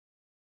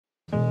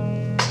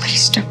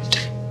Please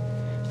don't.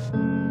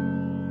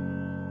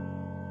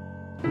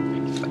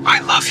 I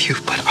love you,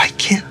 but I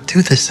can't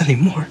do this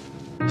anymore.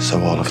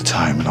 So all of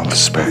time and all of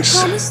space.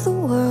 All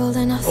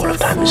of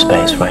time and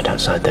space right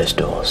outside those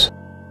doors.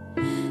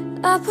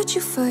 I put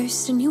you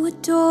first and you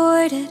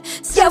adored it.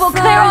 Yeah, well,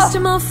 Clara!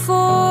 In my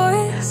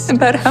forest.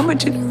 About how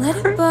much it You let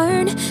hurt it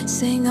burn,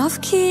 sang off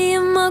key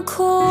in my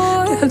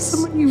chorus. to have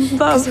someone you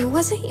 'Cause love it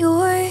wasn't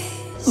yours.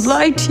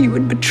 lie to you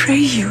and betray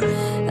you.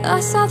 I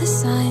saw the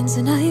signs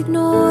and I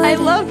ignored I it.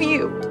 love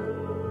you.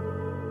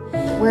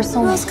 We're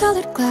soulmates.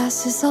 Rose-colored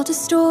glasses all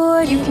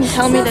distorted. You can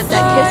tell me that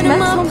kiss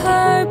meant something.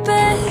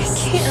 Purpose.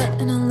 I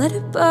can't. And I let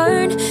it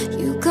burn.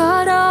 You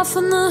got off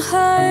on the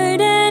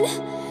hurting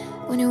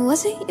when it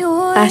wasn't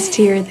yours. Last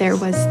year there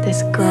was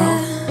this girl.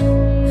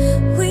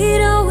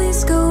 We'd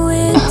always go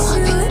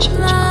into it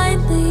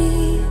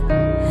blindly.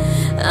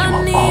 I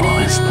will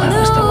always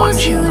lose the ones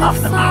you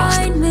love the most.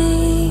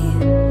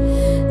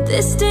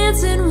 This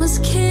dancing was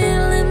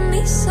killing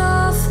me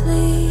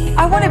softly.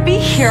 I want to be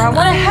here. I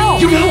want to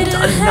help. You helped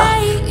enough.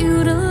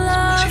 You to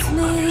love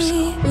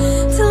me,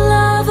 to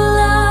love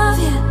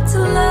you, to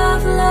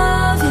love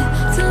you,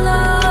 to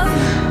love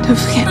you. Don't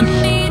forget I me.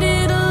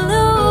 needed to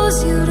lose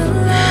you to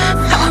love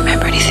I won't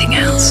remember anything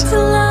else. to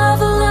love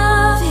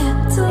you,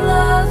 to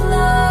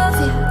love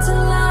you, to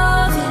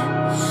love you.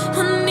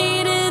 I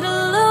needed to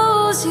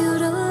lose you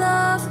to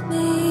love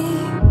me.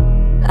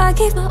 I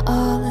gave my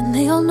all and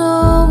they all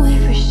know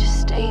it. We should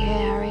stay here,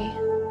 Harry.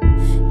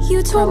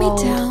 You tore me old.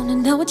 down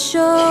and now it's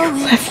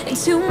showing. left me. In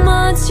 2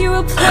 months you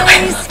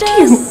replaced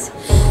us.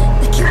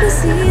 Like it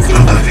was easy, I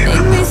love you, made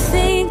Emma. me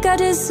think I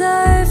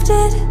deserved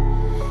it.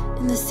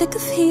 In the thick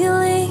of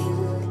healing,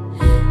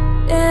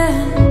 yeah.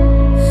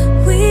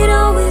 We'd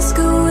always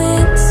go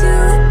into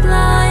it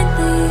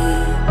blindly.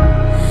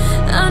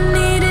 I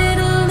needed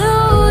to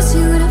lose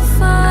you to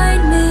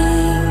find me.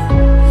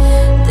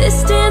 This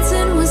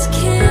dancing was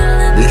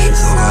killing me This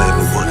is all I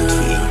ever wanted for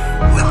softly. you.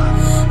 Well,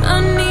 I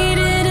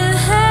needed to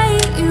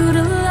hate you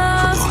to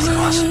love both of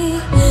us. me.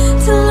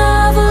 To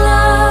love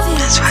you.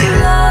 That's why to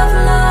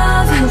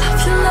love you.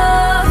 To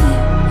love you.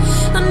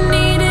 I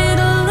needed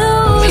to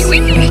lose Maybe we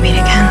you meet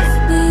to again. love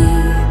me.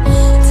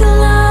 To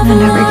love I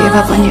never gave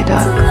up on you,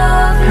 Doc.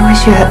 I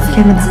wish you hadn't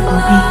given up on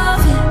me.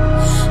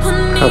 I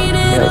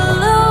needed to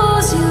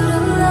lose you to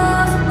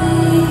love me.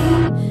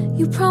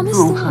 You promised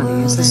Oh, the honey,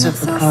 world is this and a I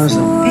fell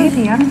proposal? for it.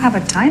 Baby, I don't have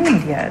a timing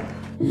yet.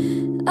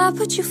 I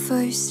put you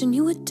first and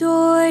you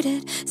adored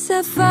it.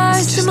 Set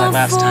fires to just my like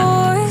last time.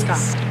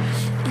 forest.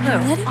 And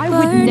I let it I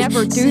would burn,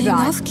 never do sang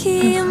that. off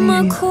key in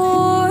my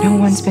chorus. No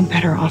one's been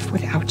better off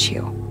without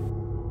you.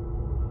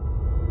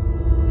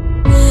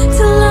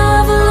 To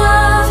love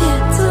you,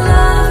 to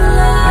love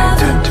I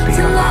intend to be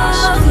your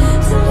last.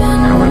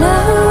 I will know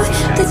never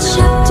the forget.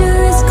 chapter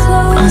is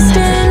closed I'll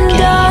never and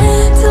forget done.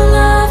 To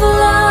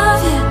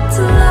love you,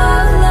 to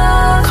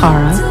love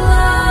Clara, to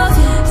love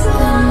you, to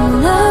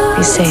love.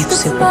 be safe, It's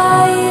Super.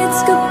 goodbye,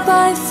 it's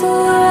goodbye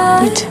for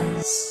us. You too.